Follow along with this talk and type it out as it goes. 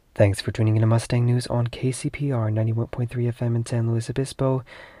Thanks for tuning in to Mustang News on KCPR 91.3 FM in San Luis Obispo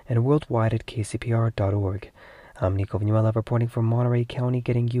and worldwide at kcpr.org. I'm Nico Vinuela reporting from Monterey County,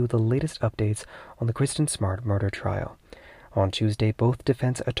 getting you the latest updates on the Kristen Smart murder trial. On Tuesday, both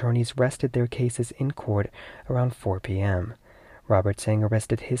defense attorneys rested their cases in court around 4 p.m. Robert Sanger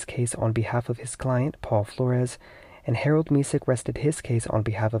rested his case on behalf of his client, Paul Flores, and Harold Mesick rested his case on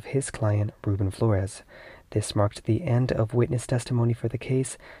behalf of his client, Ruben Flores. This marked the end of witness testimony for the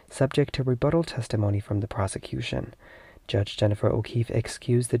case, subject to rebuttal testimony from the prosecution. Judge Jennifer O'Keefe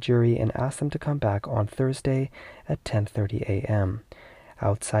excused the jury and asked them to come back on Thursday at 10:30 a.m.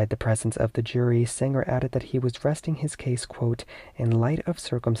 Outside the presence of the jury, Sanger added that he was resting his case, quote, in light of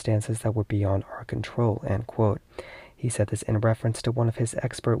circumstances that were beyond our control, end quote. He said this in reference to one of his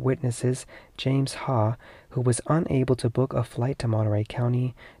expert witnesses, James Ha, who was unable to book a flight to Monterey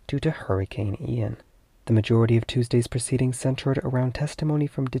County due to Hurricane Ian. The majority of Tuesday's proceedings centered around testimony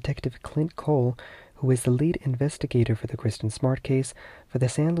from Detective Clint Cole, who is the lead investigator for the Kristen Smart case for the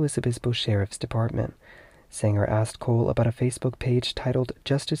San Luis Obispo Sheriff's Department. Sanger asked Cole about a Facebook page titled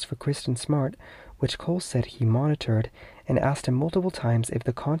Justice for Kristen Smart, which Cole said he monitored, and asked him multiple times if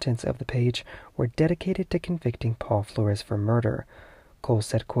the contents of the page were dedicated to convicting Paul Flores for murder. Cole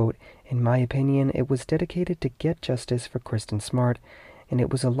said, quote, in my opinion, it was dedicated to get justice for Kristen Smart, and it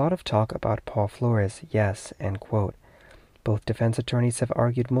was a lot of talk about Paul Flores, yes, end quote. Both defense attorneys have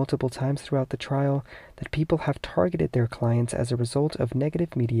argued multiple times throughout the trial that people have targeted their clients as a result of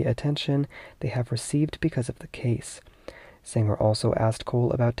negative media attention they have received because of the case. Sanger also asked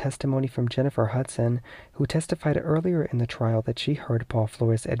Cole about testimony from Jennifer Hudson, who testified earlier in the trial that she heard Paul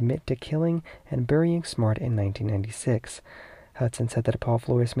Flores admit to killing and burying Smart in 1996. Hudson said that Paul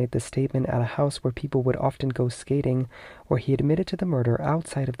Flores made this statement at a house where people would often go skating, where he admitted to the murder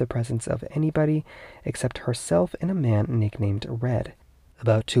outside of the presence of anybody except herself and a man nicknamed Red.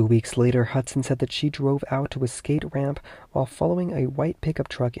 About 2 weeks later, Hudson said that she drove out to a skate ramp while following a white pickup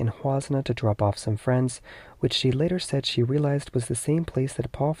truck in Huasna to drop off some friends, which she later said she realized was the same place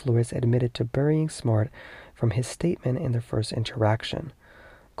that Paul Flores admitted to burying Smart from his statement in their first interaction.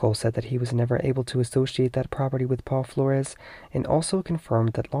 Cole said that he was never able to associate that property with Paul Flores, and also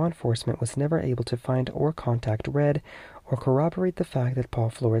confirmed that law enforcement was never able to find or contact Red or corroborate the fact that Paul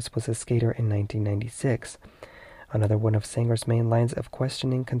Flores was a skater in 1996. Another one of Sanger's main lines of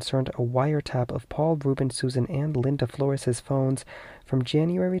questioning concerned a wiretap of Paul, Ruben, Susan, and Linda Flores' phones from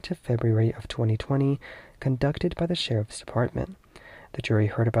January to February of 2020, conducted by the Sheriff's Department. The jury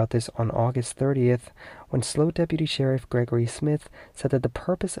heard about this on August 30th, when SLO Deputy Sheriff Gregory Smith said that the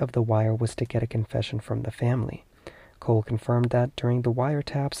purpose of the wire was to get a confession from the family. Cole confirmed that during the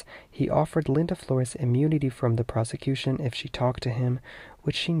wiretaps, he offered Linda Flores immunity from the prosecution if she talked to him,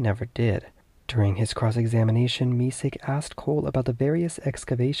 which she never did. During his cross-examination, Mesick asked Cole about the various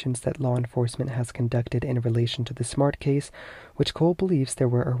excavations that law enforcement has conducted in relation to the Smart case, which Cole believes there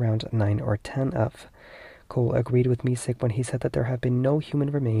were around 9 or 10 of. Cole agreed with Mesick when he said that there have been no human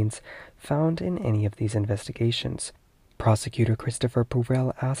remains found in any of these investigations. Prosecutor Christopher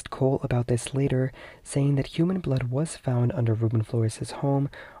Purell asked Cole about this later, saying that human blood was found under Ruben Flores' home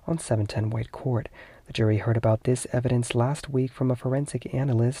on 710 White Court. The jury heard about this evidence last week from a forensic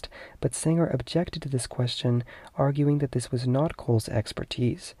analyst, but Sanger objected to this question, arguing that this was not Cole's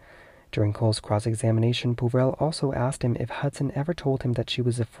expertise. During Cole's cross-examination, Purell also asked him if Hudson ever told him that she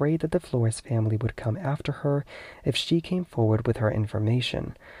was afraid that the Flores family would come after her if she came forward with her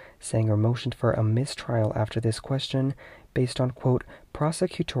information. Sanger motioned for a mistrial after this question, based on, quote,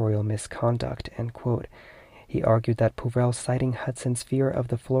 prosecutorial misconduct, end quote. He argued that Purell citing Hudson's fear of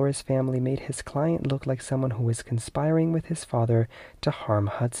the Flores family made his client look like someone who was conspiring with his father to harm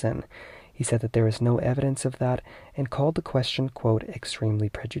Hudson. He said that there is no evidence of that and called the question, quote, extremely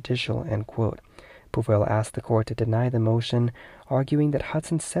prejudicial, end quote. Purell asked the court to deny the motion, arguing that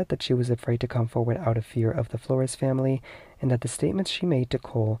Hudson said that she was afraid to come forward out of fear of the Flores family and that the statements she made to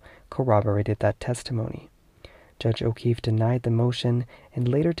Cole corroborated that testimony. Judge O'Keefe denied the motion and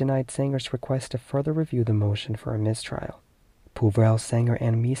later denied Sanger's request to further review the motion for a mistrial. Purell, Sanger,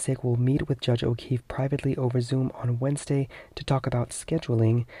 and Mesick will meet with Judge O'Keefe privately over Zoom on Wednesday to talk about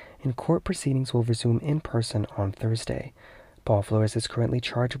scheduling, and court proceedings will resume in person on Thursday. Paul Flores is currently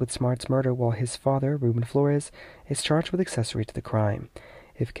charged with Smart's murder, while his father, Ruben Flores, is charged with accessory to the crime.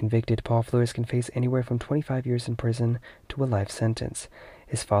 If convicted, Paul Flores can face anywhere from 25 years in prison to a life sentence.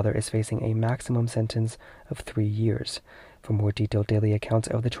 His father is facing a maximum sentence of 3 years. For more detailed daily accounts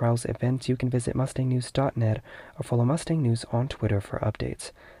of the trial's events, you can visit mustangnews.net or follow Mustang News on Twitter for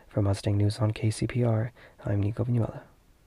updates. For Mustang News on KCPR, I'm Nico Vinuela.